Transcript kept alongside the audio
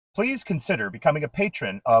Please consider becoming a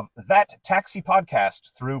patron of That Taxi Podcast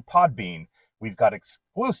through Podbean. We've got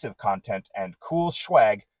exclusive content and cool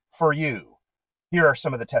schwagg for you. Here are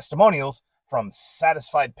some of the testimonials from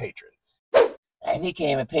satisfied patrons. I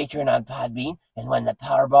became a patron on Podbean and won the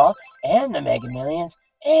Powerball and the Mega Millions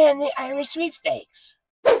and the Irish sweepstakes.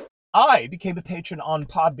 I became a patron on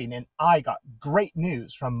Podbean and I got great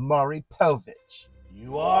news from Maury Povich.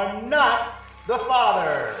 You are not the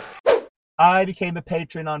father. I became a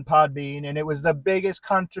patron on Podbean and it was the biggest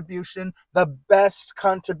contribution, the best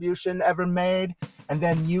contribution ever made. And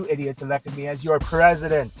then you idiots elected me as your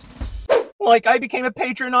president. Like I became a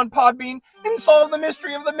patron on Podbean and solved the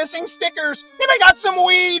mystery of the missing stickers and I got some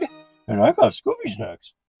weed. And I got Scooby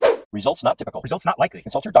snacks. Results not typical. Results not likely.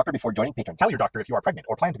 Consult your doctor before joining Patron. Tell your doctor if you are pregnant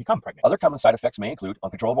or plan to become pregnant. Other common side effects may include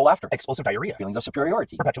uncontrollable laughter, Explosive diarrhea, feelings of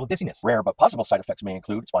superiority, perpetual dizziness, rare but possible side effects may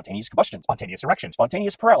include spontaneous combustion, spontaneous erections,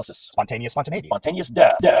 spontaneous paralysis, spontaneous spontaneity, spontaneous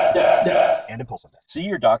death, and impulsiveness. See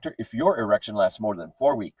your doctor if your erection lasts more than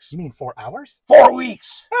 4 weeks. You mean 4 hours? 4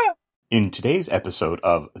 weeks! In today's episode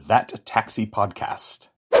of That Taxi Podcast.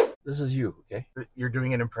 This is you, okay? You're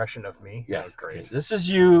doing an impression of me? Yeah, Oh, great. okay. This is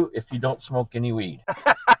you if you don't smoke any weed.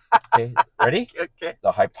 Okay, ready? Okay.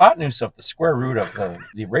 The hypotenuse of the square root of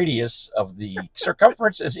the radius of the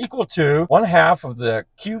circumference is equal to 1/2 of the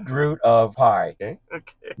cubed root of pi. Okay.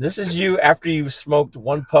 Okay. This is you after you've smoked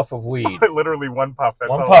one puff of weed. Literally one puff. That's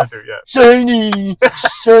One all puff. I do, yeah. Shiny!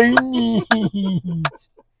 Shiny!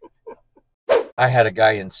 I had a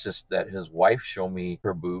guy insist that his wife show me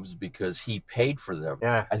her boobs because he paid for them.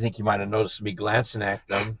 Yeah. I think you might have noticed me glancing at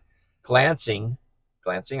them. Glancing,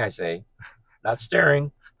 I say, not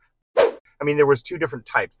staring. I mean, there was 2 different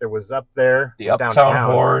types. There was up there, The uptown downtown.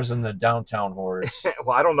 whores and the downtown whores.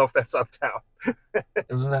 Well, I don't know if that's uptown.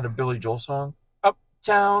 Wasn't that a Billy Joel song?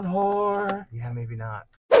 Uptown whore. Yeah, maybe not.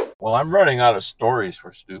 Well, I'm running out of stories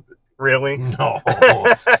for stupid. Really? No.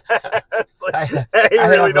 It's like, I I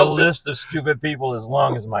really have a don't. list of stupid people as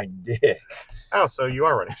long as my dick. Oh, so you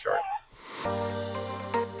are running short.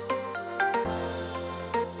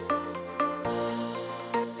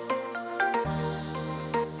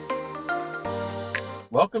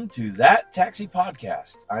 Welcome to That Taxi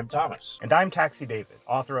Podcast. I'm Thomas. And I'm Taxi David,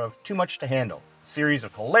 author of Too Much to Handle, a series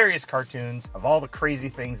of hilarious cartoons of all the crazy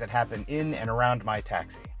things that happen in and around my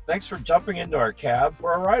taxi. Thanks for jumping into our cab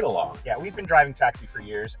for a ride along. Yeah, we've been driving taxi for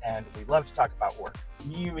years, and we love to talk about work.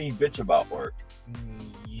 You mean bitch about work.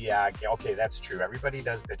 Yeah, okay, that's true. Everybody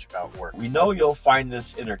does bitch about work. We know you'll find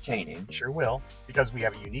this entertaining. Sure will, because we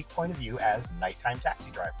have a unique point of view as nighttime taxi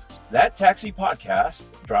drivers. That Taxi Podcast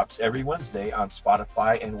drops every Wednesday on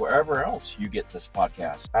Spotify and wherever else you get this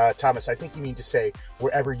podcast. Thomas, I think you mean to say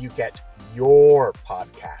wherever you get your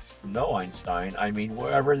podcast. No, Einstein. I mean,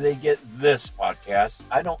 wherever they get this podcast.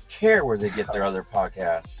 I don't care where they get their other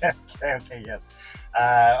podcasts. Okay, yes.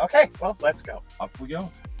 Okay, well, let's go. Up we go.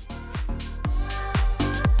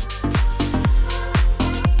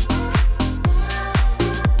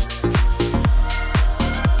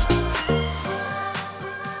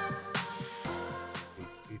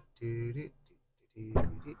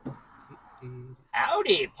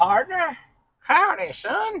 Howdy, partner. Howdy,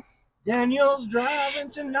 son. Daniel's driving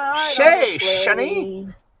tonight. Say, on the plane. Sonny.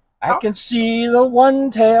 I can see the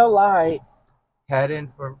one-tail light. Heading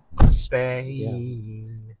for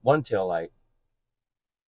Spain. One-tail light.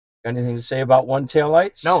 Got anything to say about one-tail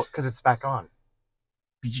lights? No, because it's back on.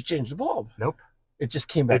 Did you change the bulb? Nope. It just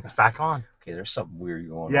came back. It's back on. Okay, there's something weird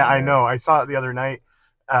going on. Yeah, I there. know. I saw it the other night.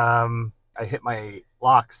 I hit my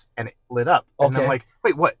locks and it lit up. And I'm Okay. like,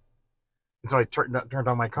 wait, what? And so I turned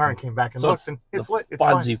on my car and came back and So looked, and it's lit. It's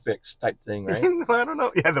Fonzie fix type thing, right? fine. I don't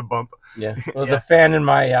know. Yeah, the bump. Yeah. Well, Yeah. the fan in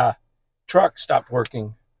my truck stopped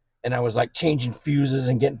working, and I was like changing fuses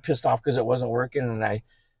and getting pissed off because it wasn't working, and I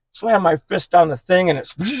slammed my fist on the thing, and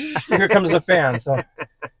it's here comes the fan. So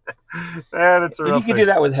That's a and real you can do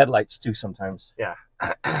that with headlights too sometimes. Yeah.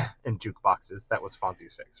 And jukeboxes. That was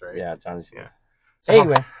Fonzie's fix, right? Yeah, Johnny's. Yeah. So,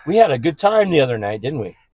 Anyway, we had a good time the other night, didn't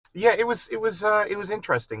we? yeah, it was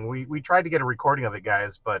interesting. We tried to get a recording of it,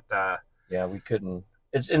 guys, but Yeah, we couldn't.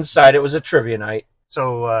 It's inside. It was a trivia night.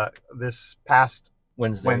 so this past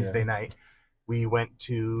Wednesday yeah. night, we went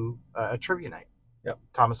to a trivia night. Yep.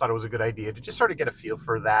 Thomas thought it was a good idea to just sort of get a feel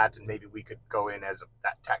for that, and maybe we could go in as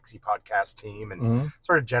that taxi podcast team and Mm-hmm.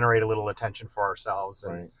 sort of generate a little attention for ourselves,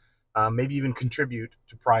 and Right. maybe even contribute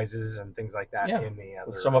to prizes and things like that Yeah, in the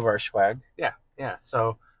other. With some of our swag. yeah.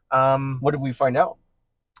 So What did we find out?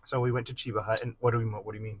 so we went to Chiba Hut, and what do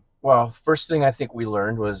you mean? Well, first thing I think we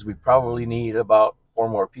learned was we probably need about 4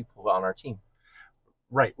 more people on our team.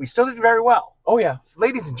 Right, we still did very well, Oh yeah,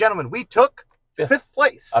 ladies and gentlemen. We took Fifth. fifth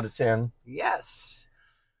place out of 10. Yes.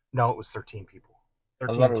 No, it was 13 people. I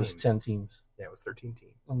 13 thought it teams. was 10 teams. Yeah, it was 13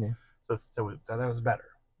 teams. Okay. So that was better.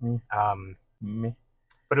 Meh.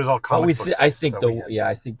 But it was all But comic book. I think so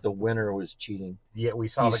I think the winner was cheating. Yeah, we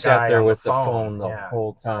saw He the sat guy there on with the phone the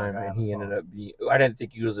whole time, and he ended up being. I didn't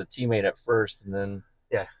think he was a teammate at first, and then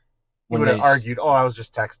he would have argued, "Oh, I was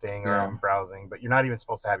just texting or I'm browsing," but you're not even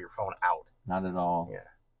supposed to have your phone out. Not at all. Yeah,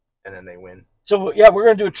 and then they win. So yeah, we're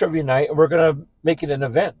gonna do a trivia night, and we're gonna make it an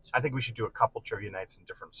event. I think we should do a couple trivia nights in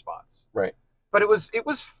different spots. Right. But it was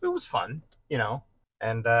fun, you know,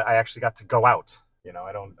 and I actually got to go out. You know,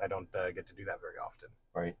 I don't get to do that very often.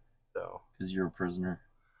 Right. So. Because you're a prisoner.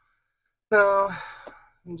 No,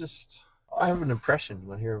 I'm just. I have an impression. You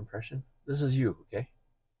want to hear an impression? This is you, okay?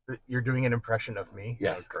 You're doing an impression of me?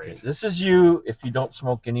 Yeah. Oh, great. Okay. This is you if you don't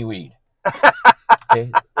smoke any weed.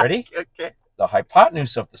 Okay, ready? Okay. The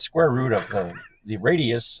hypotenuse of the square root of the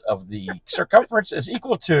radius of the circumference is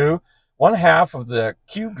equal to 1/2 of the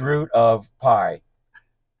cubed root of pi.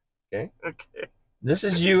 Okay? Okay. This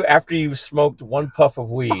is you after you've smoked one puff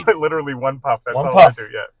of weed. Literally one puff. That's one all puff. I do,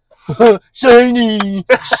 yeah. Shiny!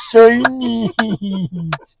 Shiny!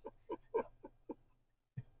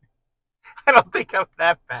 I don't think I'm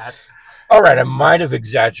that bad. All right, I might have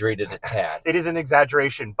exaggerated a tad. It is an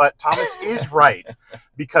exaggeration, but Thomas is right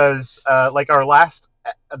because, like our last,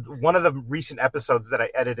 one of the recent episodes that I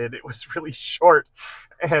edited, it was really short,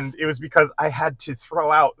 and it was because I had to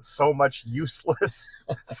throw out so much useless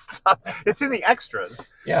stuff. It's in the extras.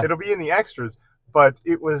 Yeah, it'll be in the extras, but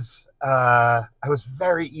it was. I was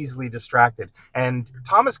very easily distracted, and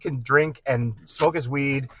Thomas can drink and smoke his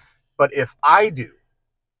weed, but if I do,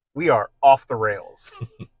 we are off the rails.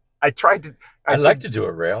 I tried to. I'd like to do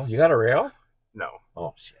a rail. You got a rail? No.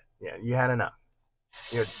 Oh shit. Yeah, you had enough.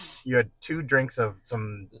 You had 2 drinks of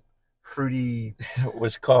some fruity. It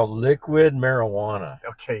was called liquid marijuana.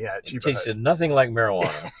 Okay, yeah, It cheap. tasted nothing like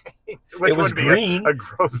marijuana. Which it was would be green. a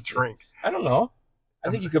gross drink. I don't know.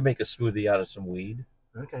 I think you could make a smoothie out of some weed.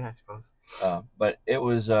 Okay, I suppose. But it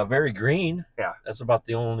was very green. Yeah. That's about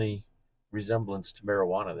the only resemblance to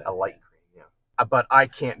marijuana that A light green, yeah. But I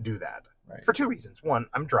can't do that. Right. For 2 reasons. 1,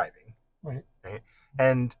 I'm driving. Right.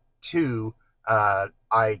 And 2,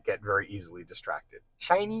 I get very easily distracted.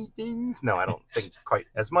 Shiny things? No, I don't think quite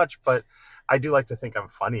as much, but I do like to think I'm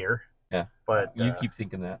funnier. Yeah. But you keep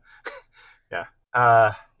thinking that. Yeah.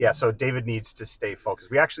 Yeah, so David needs to stay focused.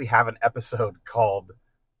 We actually have an episode called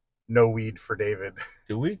No Weed for David.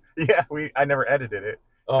 Do we? Yeah, I never edited it.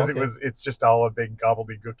 Because it's just all a big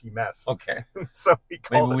gobbledygooky mess. Okay. So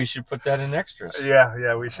maybe we should put that in extras.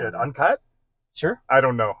 Yeah, we should. Uncut? Sure. I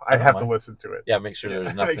don't know. I'd have to listen to it. Yeah, make sure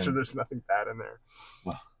there's nothing. Make sure there's nothing bad in there.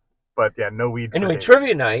 Well, but yeah, no weed. Anyway,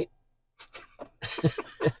 trivia night.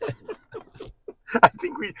 I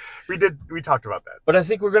think we talked about that. But I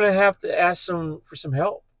think we're gonna have to ask for some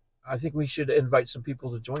help. I think we should invite some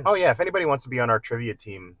people to join us. Oh yeah, if anybody wants to be on our trivia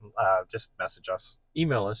team, just message us.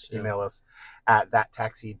 Email us. Email us at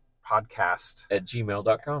thattaxipodcast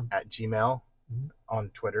 @gmail.com. At Gmail, on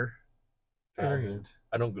Twitter. And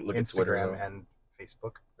I don't look at Twitter. Instagram and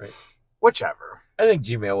Facebook. Right. Whichever. I think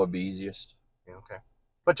Gmail would be easiest. Yeah, okay.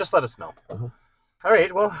 But just let us know. Uh-huh. All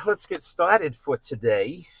right, well, let's get started for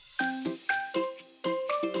today.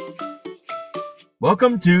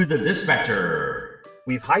 Welcome to the Dispatcher.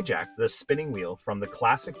 We've hijacked the spinning wheel from the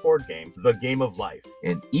classic board game, The Game of Life.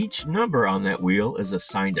 And each number on that wheel is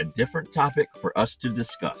assigned a different topic for us to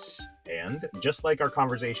discuss. And just like our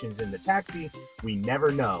conversations in the taxi, we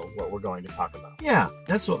never know what we're going to talk about. Yeah,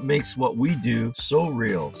 that's what makes what we do so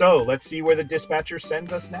real. So let's see where the dispatcher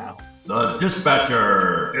sends us now. The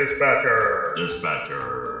Dispatcher. Dispatcher.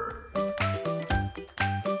 Dispatcher.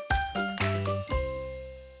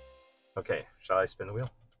 Okay, shall I spin the wheel?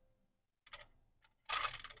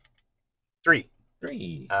 3.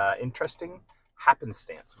 Interesting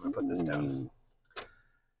happenstance. I'm going to put this down.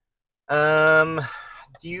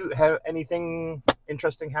 Do you have anything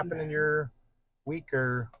interesting happen in your week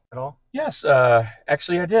or at all? Yes,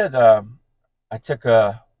 actually I did. I took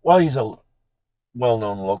he's a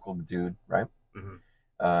well-known local dude, right?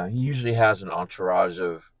 Mm-hmm. He usually has an entourage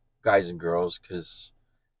of guys and girls because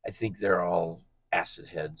I think they're all acid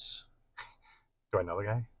heads. Do I know the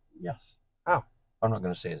guy? Yes. Oh. I'm not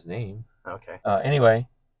going to say his name. Okay. Anyway.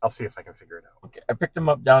 I'll see if I can figure it out. Okay. I picked him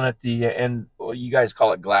up down at the end. Well, you guys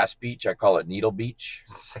call it Glass Beach. I call it Needle Beach.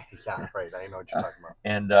 Yeah, right. I know what you're talking about.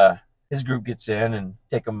 And his group gets in and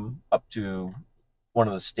take him up to one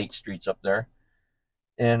of the state streets up there.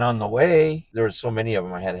 And on the way, there were so many of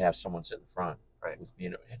them, I had to have someone sit in front. Right. You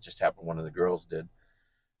know, it just happened one of the girls did.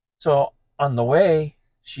 So on the way,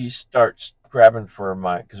 she starts grabbing for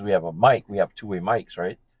because we have a mic. We have 2-way mics,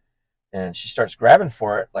 right? and she starts grabbing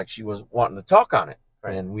for it like she was wanting to talk on it.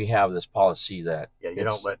 Right. And we have this policy that you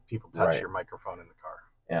don't let people touch your microphone in the car.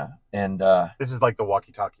 Yeah, and this is like the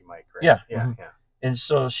walkie-talkie mic, right? Yeah, yeah. And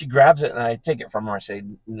so she grabs it, and I take it from her. I say,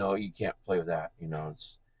 "No, you can't play with that." You know,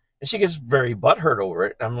 and she gets very butthurt over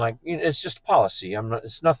it. I'm like, it's just policy.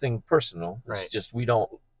 It's nothing personal. It's just we don't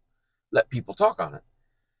let people talk on it.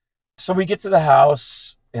 So we get to the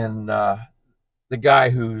house, and the guy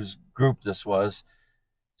whose group this was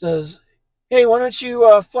says, "Hey, why don't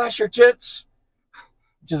you flash your tits?"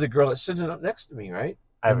 To the girl that's sitting up next to me, right?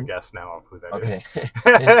 I have a guess now of who that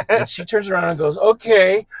is. and she turns around and goes,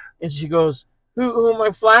 "Okay," and she goes, Who am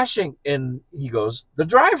I flashing? And he goes, "The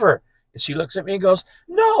driver." And she looks at me and goes,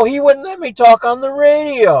 "No, he wouldn't let me talk on the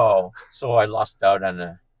radio." So I lost out on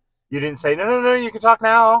the... You didn't say, no, you can talk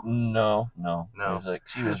now. No. No. Like,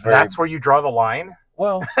 she was very... That's where you draw the line?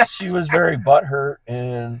 Well, she was very butthurt,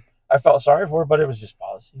 and I felt sorry for her, but it was just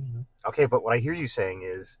policy. You know? Okay, but what I hear you saying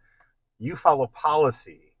is you follow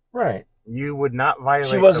policy. Right. You would not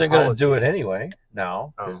violate She wasn't going to do it anyway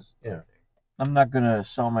now. Oh, you know, I'm not going to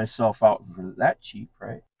sell myself out for that cheap,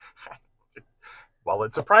 right? Well,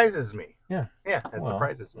 it surprises me. Yeah. Yeah, it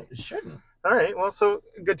surprises me. It shouldn't. All right, well, so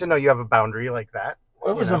good to know you have a boundary like that.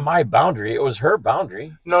 Well, it wasn't my boundary. It was her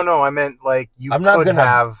boundary. No, I meant like you I'm not could gonna,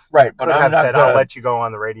 have, right, but could I'm have not said, gonna, I'll let you go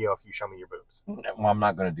on the radio if you show me your boobs. Well, I'm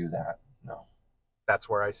not going to do that. No. That's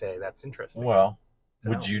where I say that's interesting. Well,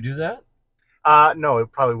 would you do that? No,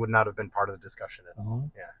 it probably would not have been part of the discussion at all.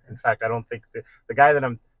 Yeah. In fact, I don't think the guy that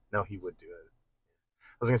no, he would do it.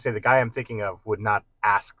 I was going to say the guy I'm thinking of would not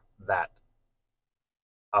ask that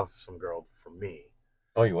of some girl from me.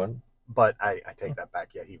 Oh, you wouldn't? But I take that back.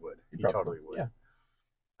 Yeah, he would. He totally would. Yeah.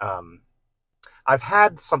 I've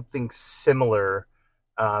had something similar.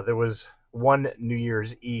 There was one New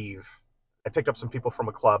Year's Eve. I picked up some people from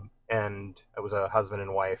a club, and it was a husband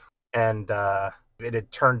and wife. And it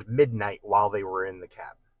had turned midnight while they were in the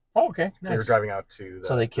cab. Oh, okay. Nice. They were driving out to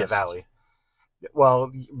the valley.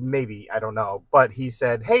 Well, maybe. I don't know. But he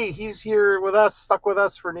said, "Hey, he's here with us, stuck with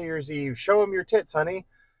us for New Year's Eve. Show him your tits, honey."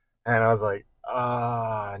 And I was like,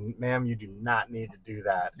 ma'am, you do not need to do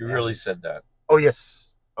that. You really said that? Oh,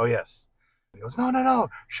 yes. Oh, yes. He goes, no.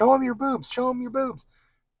 Show him your boobs. Show him your boobs.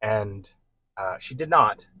 And she did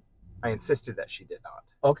not. I insisted that she did not.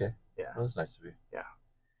 Okay. Yeah. That was nice of you. Yeah.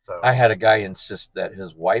 So I had a guy insist that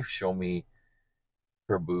his wife show me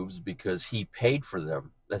her boobs because he paid for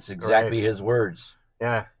them. That's exactly his words.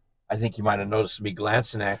 Yeah. I think you might have noticed me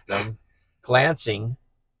glancing at them. Glancing,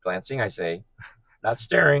 I say. Not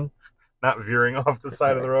staring. Not veering off the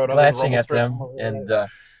side of the road. Glancing at them. And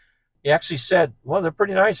he actually said, "Well, they're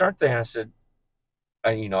pretty nice, aren't they?" And I said,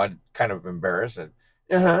 I'm kind of embarrassed. And,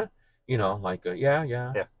 yeah.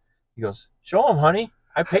 Yeah. He goes, "Show them, honey.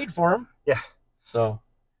 I paid for them." Yeah. So,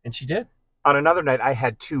 and she did. On another night, I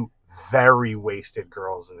had two very wasted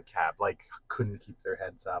girls in the cab. Like, couldn't keep their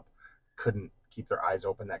heads up. Couldn't keep their eyes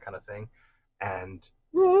open, that kind of thing. And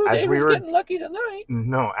as we were getting lucky tonight.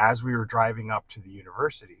 No, as we were driving up to the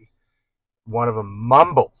university, one of them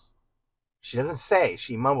mumbles. She doesn't say.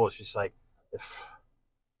 She mumbles. She's like, if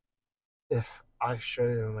I show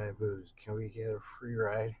you my boobs, can we get a free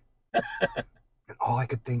ride? And all I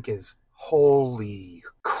could think is, holy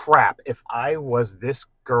crap, if I was this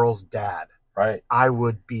girl's dad, right, I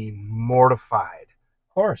would be mortified.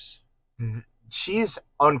 Of course. She's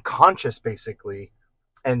unconscious, basically,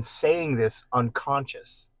 and saying this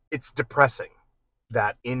unconscious. It's depressing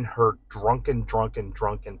that in her drunken,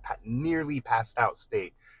 nearly passed out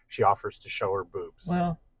state, she offers to show her boobs.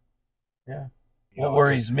 Well, yeah. What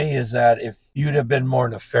worries me is that if you'd have been more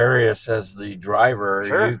nefarious as the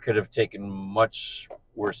driver, you could have taken much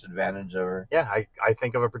worse advantage of her. Yeah, I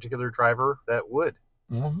think of a particular driver that would.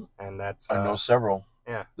 Mm-hmm. And that's... I know several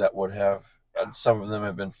that would have. Some of them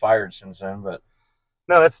have been fired since then, but...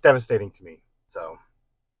 No, that's devastating to me. So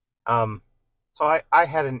I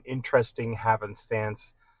had an interesting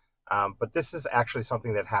happenstance, but this is actually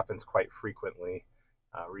something that happens quite frequently.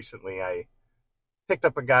 Recently, I picked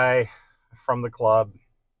up a guy from the club,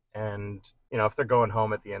 and if they're going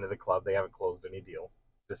home at the end of the club, they haven't closed any deal.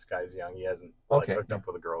 This guy's young; he hasn't hooked up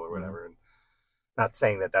with a girl or whatever. And not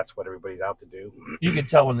saying that that's what everybody's out to do. You can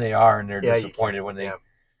tell when they are, and they're disappointed when they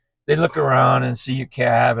look around and see your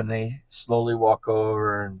cab, and they slowly walk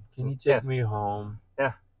over and, "Can you take me home?"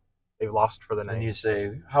 Yeah, they've lost for the night. And you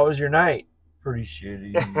say, "How was your night?" "Pretty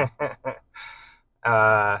shitty."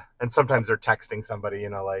 And sometimes they're texting somebody,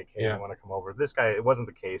 like, "Hey, you want to come over?" This guy, it wasn't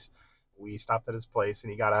the case. We stopped at his place,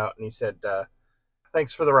 and he got out, and he said,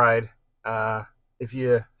 "Thanks for the ride. If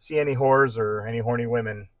you see any whores or any horny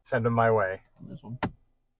women, send them my way."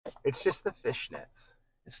 It's just the fishnets.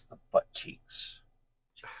 It's the butt cheeks.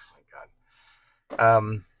 Oh my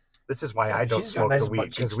God. This is why I don't She's got smoke nice the butt weed,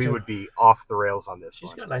 because cheeks, we too. would be off the rails on this She's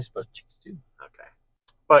one. got nice butt cheeks too. Okay.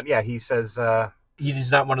 But yeah, he says,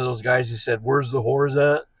 He's not one of those guys who said, "Where's the whores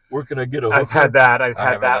at? Where can I get a hooker?" I've had that. I've I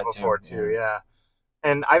had have that that before too, too. Yeah.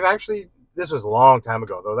 And I've actually, this was a long time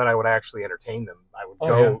ago though, that I would actually entertain them. I would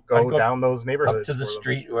I'd go down those neighborhoods up to the for them.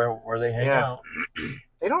 street where they hang out.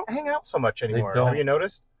 They don't hang out so much anymore. don't. Have you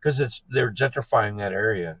noticed? Because they're gentrifying that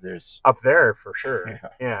area. There's Up there for sure. Yeah.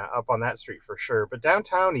 Yeah, up on that street for sure. But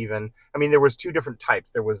downtown even, I mean, there was two different types.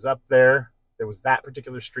 There was up there. There was that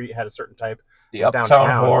particular street had a certain type. the uptown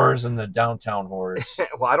downtown. whores and the downtown whores.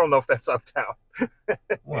 Well, I don't know if that's uptown.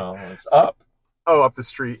 Well, it's up. Oh, up the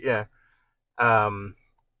street. Yeah.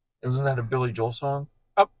 Isn't that a Billy Joel song?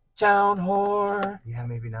 Uptown whore, Yeah,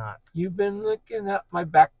 maybe not. you've been looking at my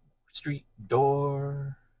back street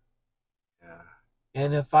door. Yeah.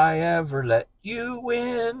 And if I ever let you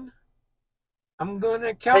win, I'm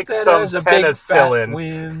gonna count Take that some as a big penicillin. fat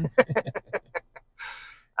win.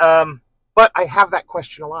 But I have that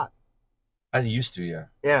question a lot. I used to, yeah.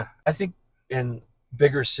 Yeah. I think in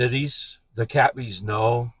bigger cities, the Catbees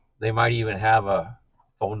know. They might even have a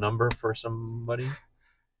phone number for somebody.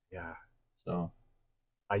 Yeah. So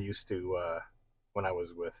I used to, when I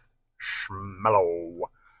was with Schmello,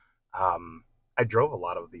 I drove a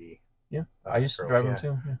lot of the. yeah, I used to girls, drive them yeah.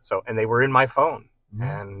 too. Yeah. So, and they were in my phone.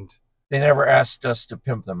 Mhm. And They never asked us to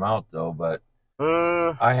pimp them out though, but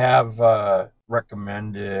I have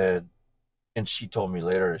recommended, and she told me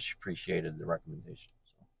later that she appreciated the recommendation.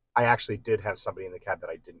 So. I actually did have somebody in the cab that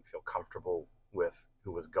I didn't feel comfortable with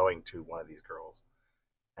who was going to one of these girls.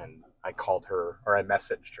 And I called her, or I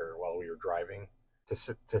messaged her while we were driving to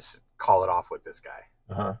call it off with this guy.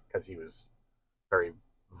 Because he was very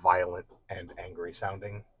violent and angry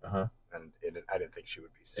sounding. And I didn't think she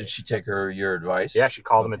would be safe. Did she take your advice? Yeah, she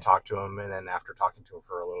called him and talked to him. And then after talking to him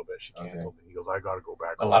for a little bit, she canceled. And he goes, I got to go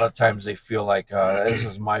back A home. lot of times they feel like, this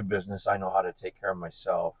is my business. I know how to take care of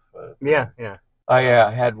myself. Yeah. I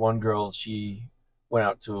had one girl, she went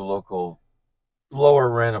out to a local lower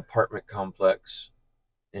rent apartment complex,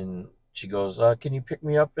 and she goes, can you pick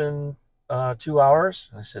me up in 2 hours?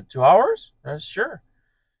 I said, 2 hours? Sure.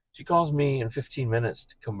 She calls me in 15 minutes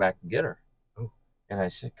to come back and get her. Oh. And I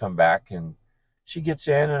said, come back. And she gets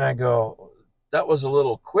in, and I go, that was a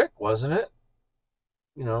little quick, wasn't it?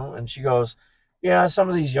 You know, and she goes, yeah, some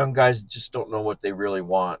of these young guys just don't know what they really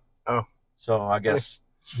want. Oh. So I guess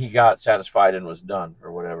he got satisfied and was done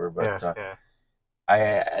or whatever. But yeah.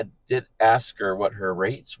 I did ask her what her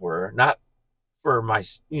rates were, not for my,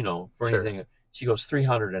 for Sure. anything. She goes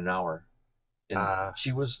 $300 an hour, and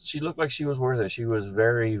she looked like she was worth it. She was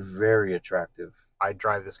very, very attractive. I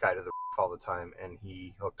drive this guy to the all the time, and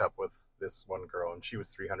he hooked up with this one girl, and she was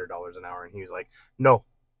 $300 an hour, and he was like, no,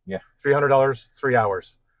 yeah, $300, 3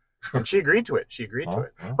 hours. And she agreed to it.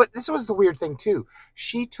 But this was the weird thing too.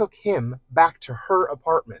 She took him back to her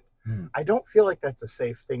apartment. I don't feel like that's a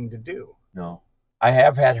safe thing to do. No. I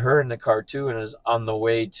have had her in the car too, and is on the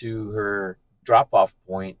way to her drop-off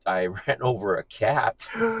point, I ran over a cat,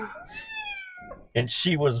 and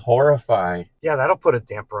she was horrified. Yeah, that'll put a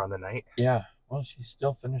damper on the night. Yeah, well, she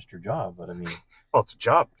still finished her job, but I mean... Well, it's a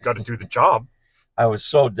job. You got to do the job. I was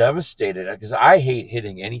so devastated, because I hate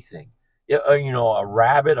hitting anything. A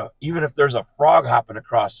rabbit, even if there's a frog hopping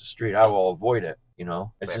across the street, I will avoid it,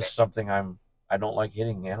 It's just something I don't like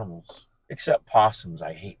hitting animals. Except possums.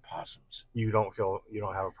 I hate possums. You don't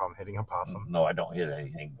have a problem hitting a possum? No, I don't hit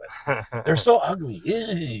anything, but they're so ugly.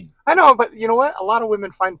 Ew. I know, but you know what? A lot of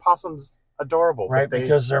women find possums adorable. Right,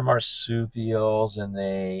 because they're marsupials and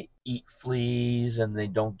they eat fleas and they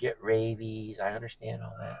don't get rabies. I understand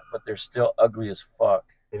all that, but they're still ugly as fuck.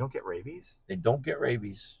 They don't get rabies? They don't get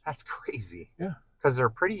rabies. That's crazy. Yeah. Because they're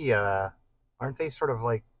pretty, aren't they sort of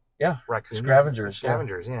like raccoons? Scavengers.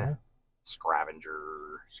 Yeah. Scavenger.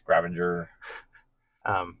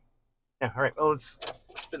 Yeah, all right. Well, let's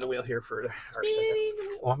spin the wheel here for our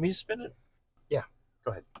second. Want me to spin it? Yeah,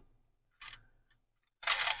 go ahead.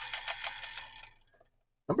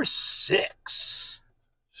 Number 6.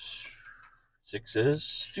 6 is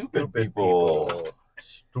Stooopid People.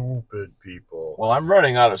 Stooopid People. Well, I'm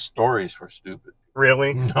running out of stories for stupid.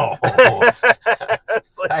 Really? No. I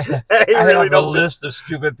really have a list of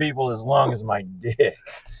stupid people as long as my dick.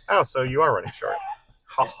 Oh, so you are running short.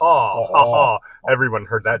 Ha ha, ha ha. Everyone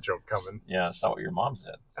heard that joke coming. Yeah, that's not what your mom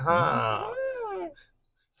said.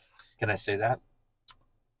 Can I say that?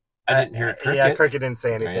 I didn't hear Cricket. Yeah, Cricket didn't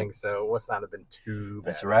say anything, so it must not have been too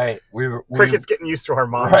bad. That's right. Cricket's getting used to our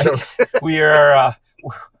mom jokes. We're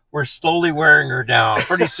slowly wearing her down.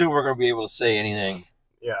 Pretty soon we're going to be able to say anything.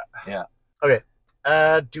 Yeah. Yeah. Okay.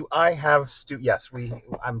 Do I have Yes,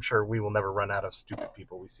 I'm sure we will never run out of stupid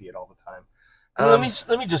people. We see it all the time.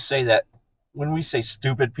 Let me just say that when we say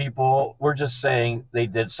stupid people, we're just saying they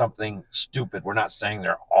did something stupid. We're not saying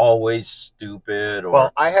they're always stupid. Or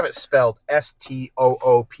Well, I have it spelled Stoopid.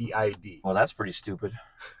 well, that's pretty stupid.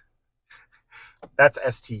 That's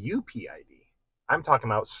Stupid. I'm talking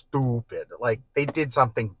about stupid. Like they did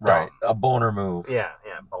something dumb. Right, a boner move. Yeah,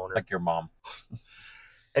 boner. Like your mom.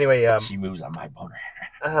 Anyway, she moves on my boner.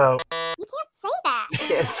 Oh, You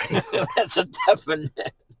can't say that. yes. That's a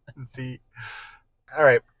definite. See, all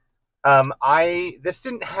right. I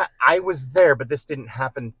was there, but this didn't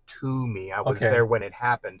happen to me. I was there when it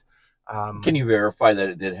happened. Can you verify that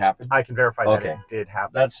it did happen? I can verify that it did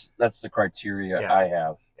happen. That's the criteria I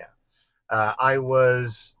have. Yeah. I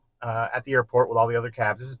was at the airport with all the other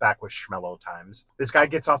cabs. This is back with Schmello times. This guy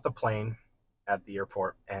gets off the plane at the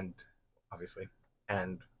airport, and obviously,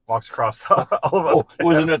 and walks across all of us.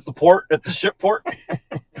 Wasn't it the port at the ship port?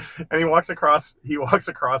 And he walks across to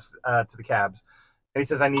the cabs, and he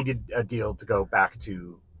says, "I needed a deal to go back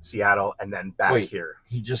to Seattle and then back here."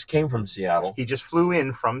 He just came from Seattle. He just flew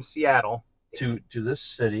in from Seattle to this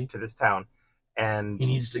city, to this town, and he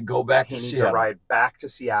needs to go back to Seattle. He needs to ride back to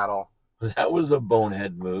Seattle. That was a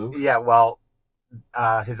bonehead move. Yeah, well,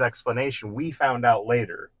 his explanation, we found out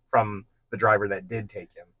later from the driver that did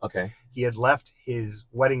take him. Okay. He had left his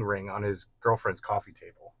wedding ring on his girlfriend's coffee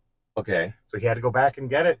table. Okay. So he had to go back and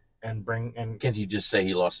get it and bring. And can't he just say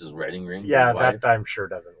he lost his wedding ring? Yeah, that I'm sure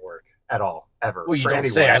doesn't work at all, ever. Well, you don't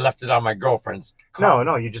say I left it on my girlfriend's car.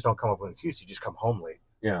 No, you just don't come up with an excuse. You just come home late.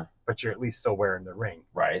 Yeah. But you're at least still wearing the ring.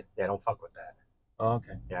 Right. Yeah, don't fuck with that. Oh,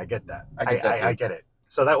 okay. Yeah, I get that. I get it.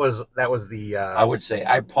 So that was the. I would say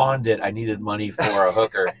I pawned it. I needed money for a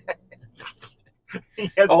hooker.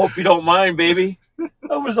 I hope you don't mind, baby.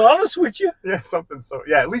 I was honest with you. Yeah,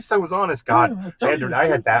 at least I was honest. God, I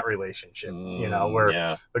had that relationship,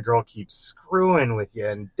 where the girl keeps screwing with you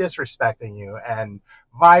and disrespecting you and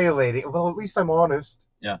violating. Well, at least I'm honest.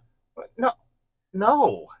 Yeah. But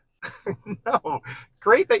no.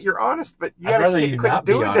 Great that you're honest, but you gotta quit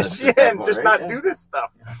doing this shit and just not do this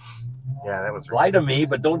stuff. Yeah, that was ridiculous. Lie to me,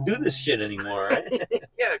 but don't do this shit anymore. Right?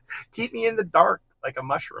 Yeah, keep me in the dark like a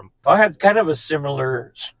mushroom. I had kind of a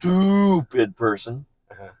similar stupid person.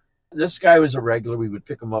 Uh-huh. This guy was a regular. We would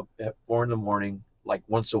pick him up at 4 a.m, like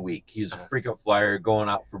once a week. He's a frequent flyer going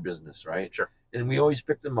out for business, right? Sure. And we always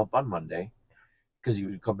picked him up on Monday because he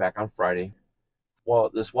would come back on Friday.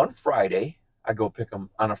 Well, this one Friday, I go pick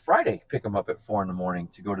him up at 4 a.m.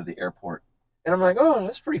 to go to the airport. And I'm like, oh,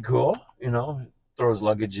 that's pretty cool. Throw his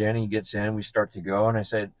luggage in, he gets in, we start to go. And I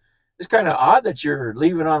said, it's kind of odd that you're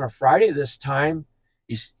leaving on a Friday this time.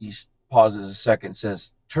 He pauses a second,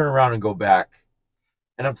 says, turn around and go back.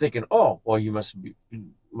 And I'm thinking, oh, well, you must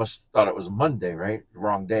thought it was Monday, right? The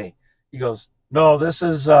wrong day. He goes, no, this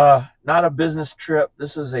is not a business trip.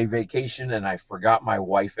 This is a vacation, and I forgot my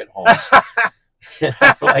wife at home. And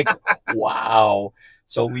I'm like, wow.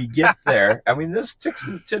 So we get there. I mean, this takes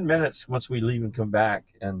 10 minutes once we leave and come back.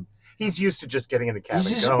 And he's used to just getting in the cab.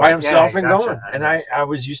 He's just by himself and going. And I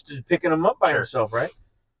was used to picking him up by himself, right?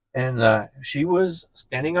 And she was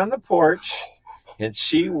standing on the porch, and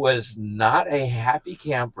she was not a happy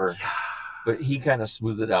camper. But he kind of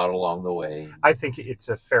smoothed it out along the way. I think it's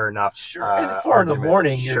a fair enough. Sure. At 4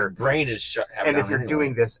 a.m, your brain is shut. And if you're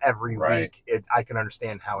doing this every week, I can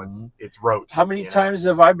understand how it's rote. How many times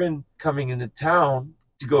have I been coming into town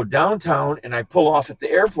to go downtown and I pull off at the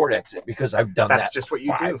airport exit because I've done that. That's just what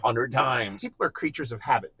you do 500 times. People are creatures of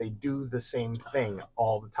habit. They do the same thing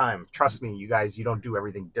all the time. Trust me, you guys, you don't do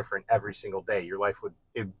everything different every single day. Your life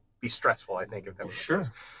it'd be stressful, I think, if that was the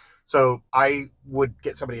case. So I would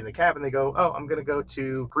get somebody in the cab and they go, oh, I'm going to go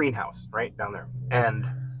to Greenhouse right down there. And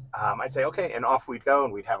I'd say, okay. And off we'd go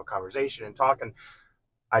and we'd have a conversation and talk. And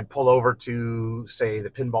I'd pull over to, say,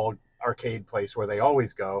 the pinball arcade place where they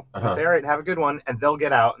always go and say, all right, have a good one. And they'll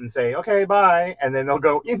get out and say, okay, bye. And then they'll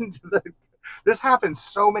go into this happens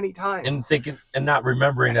so many times. And thinking and not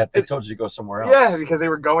remembering that they told you to go somewhere else. Yeah, because they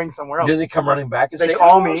were going somewhere else. Then they come running back and they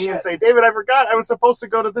call me and say, David, I forgot I was supposed to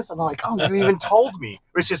go to this. And I'm like, oh, you even told me.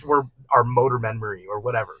 It's just our motor memory or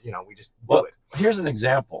whatever. We just do it. Here's an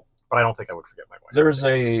example. But I don't think I would forget my wife. There's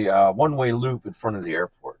a one-way loop in front of the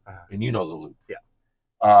airport. And you know the loop.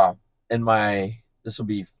 Yeah.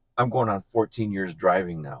 I'm going on 14 years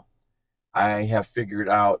driving now. I have figured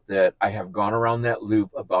out that I have gone around that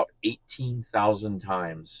loop about 18,000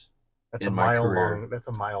 times. That's a mile long. That's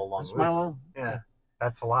a mile long. That's a mile long. Yeah,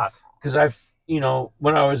 that's a lot. Because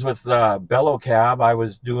when I was with Bellow Cab, I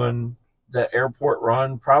was doing the airport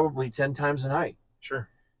run probably 10 times a night. Sure.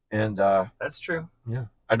 And that's true. Yeah,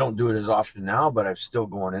 I don't do it as often now, but I'm still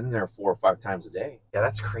going in there 4 or 5 times a day. Yeah,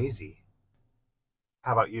 that's crazy.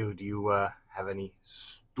 How about you? Do you have any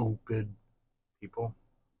stupid people?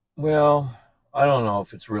 Well, I don't know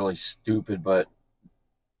if it's really stupid, but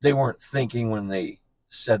they weren't thinking when they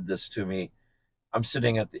said this to me. I'm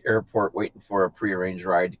sitting at the airport waiting for a prearranged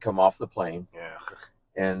ride to come off the plane. Yeah.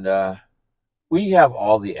 And we have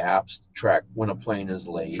all the apps to track when a plane is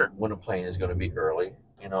late, Sure. when a plane is going to be early,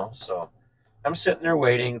 you know. So I'm sitting there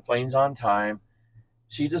waiting. The plane's on time.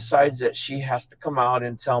 She decides that she has to come out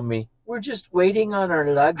and tell me, we're just waiting on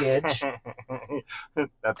our luggage.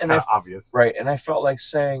 That's kind of obvious. Right. And I felt like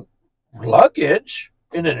saying, luggage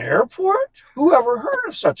in an airport? Who ever heard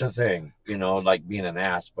of such a thing? You know, like being an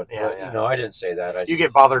ass. But, you know, I didn't say that. You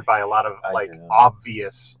get bothered by a lot of,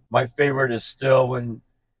 obvious. My favorite is still when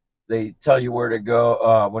they tell you where to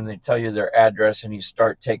go, when they tell you their address and you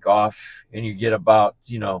start take off and you get about,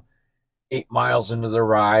 8 miles into the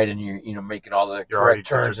ride and you're making all the correct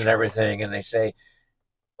turns and everything. And they say,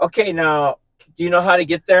 okay, now, do you know how to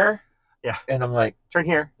get there? Yeah. And I'm like, turn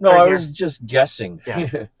here. No, turn I here. was just guessing.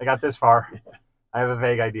 Yeah. I got this far. I have a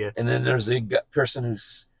vague idea. And then there's a person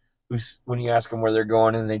who's when you ask them where they're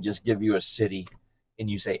going and they just give you a city and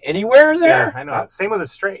you say, anywhere there? Yeah, I know. Same with a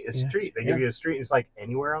street. They give you a street. It's like,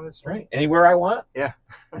 anywhere on the street? Right. Anywhere I want? Yeah.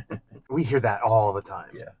 We hear that all the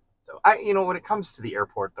time. Yeah. So, when it comes to the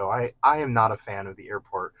airport, though, I am not a fan of the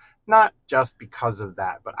airport. Not just because of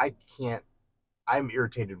that, but I'm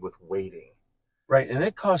irritated with waiting. Right. And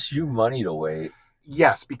it costs you money to wait.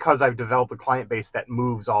 Yes, because I've developed a client base that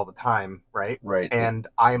moves all the time, right? Right. And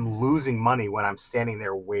I'm losing money when I'm standing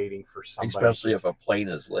there waiting for somebody. Especially if a plane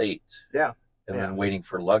is late. Yeah. And then waiting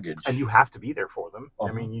for luggage. And you have to be there for them.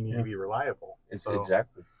 I mean, you need to be reliable.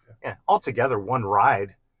 Exactly. Yeah. Altogether, one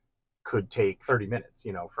ride could take 30 minutes,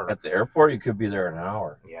 At the airport, you could be there an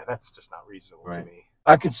hour. Yeah, that's just not reasonable to me.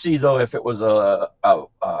 I could see, though, if it was a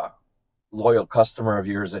loyal customer of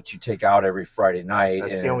yours that you take out every Friday night.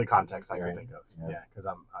 That's the only context I can think of. Yeah, because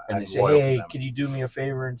and they say, hey, can you do me a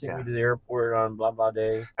favor and take me to the airport on blah, blah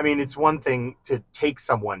day? I mean, it's one thing to take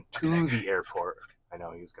someone to the airport. I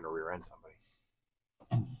know he was going to rear-end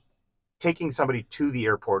somebody. Taking somebody to the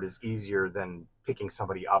airport is easier than picking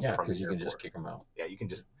somebody up from the airport. Yeah, because you can just kick them out. Yeah, you can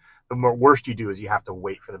just... The worst you do is you have to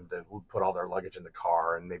wait for them to put all their luggage in the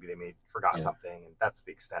car, and maybe they forgot something, and that's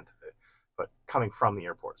the extent of it. But coming from the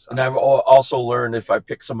airport sucks. And I've also learned if I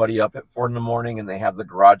pick somebody up at 4 a.m. and they have the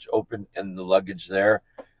garage open and the luggage there,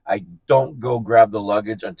 I don't go grab the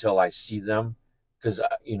luggage until I see them, because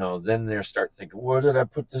then they start thinking, where did I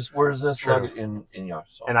put this? Where's this luggage? And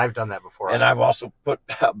I've done that before. And I've also put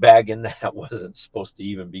a bag in that wasn't supposed to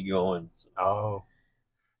even be going. So. Oh,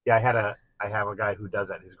 yeah. I have a guy who does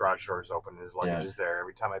that. His garage door is open and his luggage is there.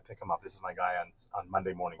 Every time I pick him up, this is my guy on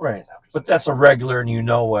Monday mornings. Right. But that's a regular, and you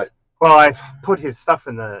know what. Well, I've put his stuff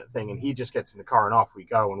in the thing, and he just gets in the car and off we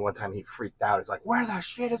go. And one time he freaked out. He's like, "Where the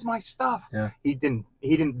shit is my stuff?" Yeah. He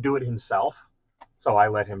didn't do it himself, so I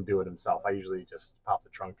let him do it himself. I usually just pop the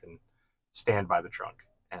trunk and stand by the trunk,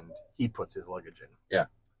 and he puts his luggage in. Yeah.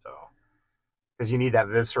 So, because you need that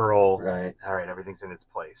visceral. Right. All right, everything's in its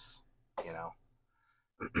place.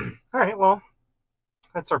 All right, well,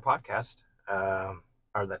 that's our podcast.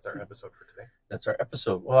 Or that's our episode for today. That's our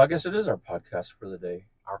episode. Well, I guess it is our podcast for the day.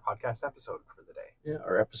 Our podcast episode for the day. Yeah,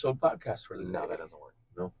 our episode podcast for the day. No, that doesn't work.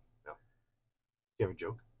 No. You have a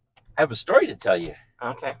joke? I have a story to tell you.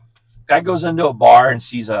 Okay. Guy goes into a bar and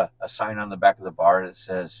sees a sign on the back of the bar that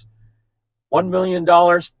says, $1 million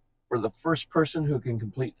for the first person who can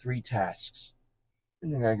complete 3 tasks.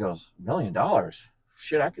 And the guy goes, $1 million?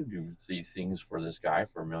 Shit, I can do 3 things for this guy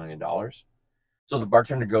for $1 million. So the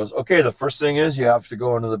bartender goes, okay, the first thing is you have to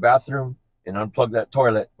go into the bathroom and unplug that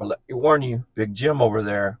toilet. But let me warn you, Big Jim over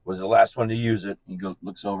there was the last one to use it. He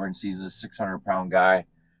looks over and sees this 600-pound guy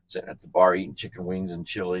sitting at the bar eating chicken wings and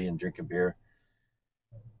chili and drinking beer.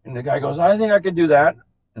 And the guy goes, I think I could do that.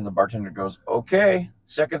 And the bartender goes, okay.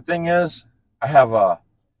 Second thing is I have a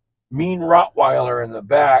mean Rottweiler in the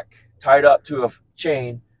back tied up to a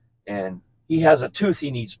chain, and he has a tooth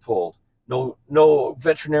he needs pulled. No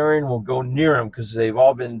veterinarian will go near him because they've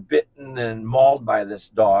all been bitten and mauled by this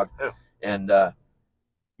dog. Oh. And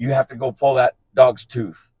you have to go pull that dog's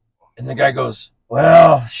tooth. And the guy goes,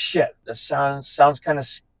 well, shit, that sounds kind of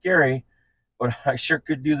scary, but I sure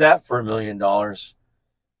could do that for $1 million.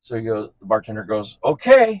 So the bartender goes,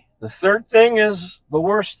 okay, the third thing is the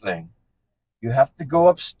worst thing. You have to go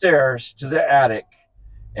upstairs to the attic,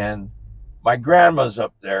 and my grandma's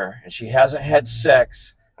up there, and she hasn't had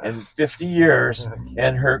sex in 50 years,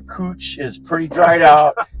 and her cooch is pretty dried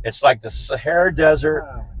out. It's like the Sahara Desert,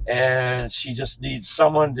 and she just needs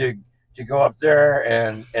someone to to go up there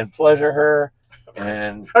and pleasure her.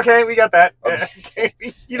 And Okay, we got that. Okay,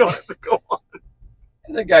 you don't have to go on.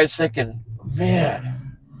 And the guy's thinking,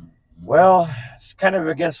 man, well, it's kind of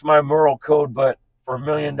against my moral code, but for $1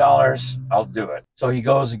 million, I'll do it. So he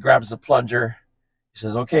goes and grabs the plunger. He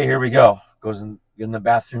says, okay, here we go. Goes in the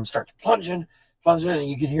bathroom, starts plunging, and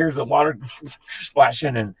you can hear the water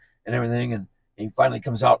splashing and everything. And he finally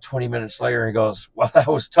comes out 20 minutes later and goes, well, that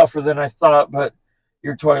was tougher than I thought, but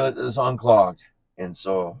your toilet is unclogged. And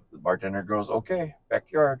so the bartender goes, okay,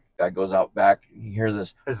 backyard. Guy goes out back. You hear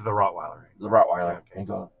this. This is the Rottweiler. Right? The Rottweiler. Okay. And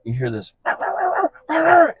you hear this,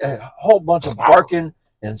 a whole bunch of barking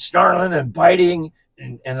and snarling and biting.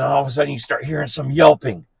 And then all of a sudden you start hearing some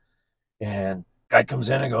yelping. And guy comes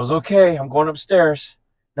in and goes, okay, I'm going upstairs.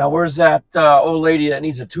 Now, where's that old lady that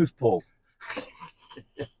needs a tooth pulled?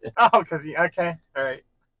 Oh, because okay, all right.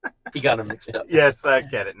 He got him mixed up. Yes, I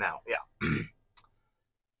get it now. Yeah.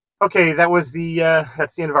 Okay, that's the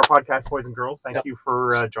end of our podcast, boys and girls. Thank you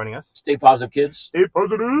for joining us. Stay positive, kids. Stay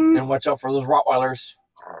positive. And watch out for those Rottweilers.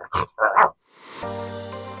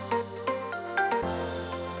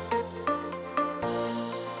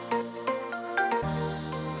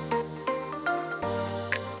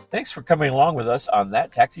 Thanks for coming along with us on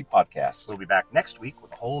That Taxi Podcast. We'll be back next week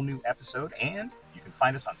with a whole new episode, and you can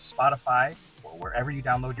find us on Spotify or wherever you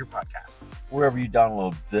download your podcasts. Wherever you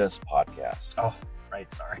download this podcast. Oh,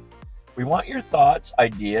 right, sorry. We want your thoughts,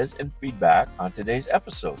 ideas, and feedback on today's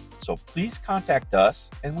episode. So please contact us,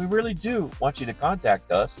 and we really do want you to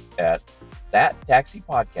contact us at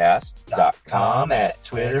thattaxipodcast.com, at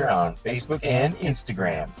Twitter, on Facebook, and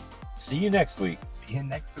Instagram. See you next week. See you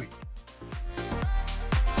next week.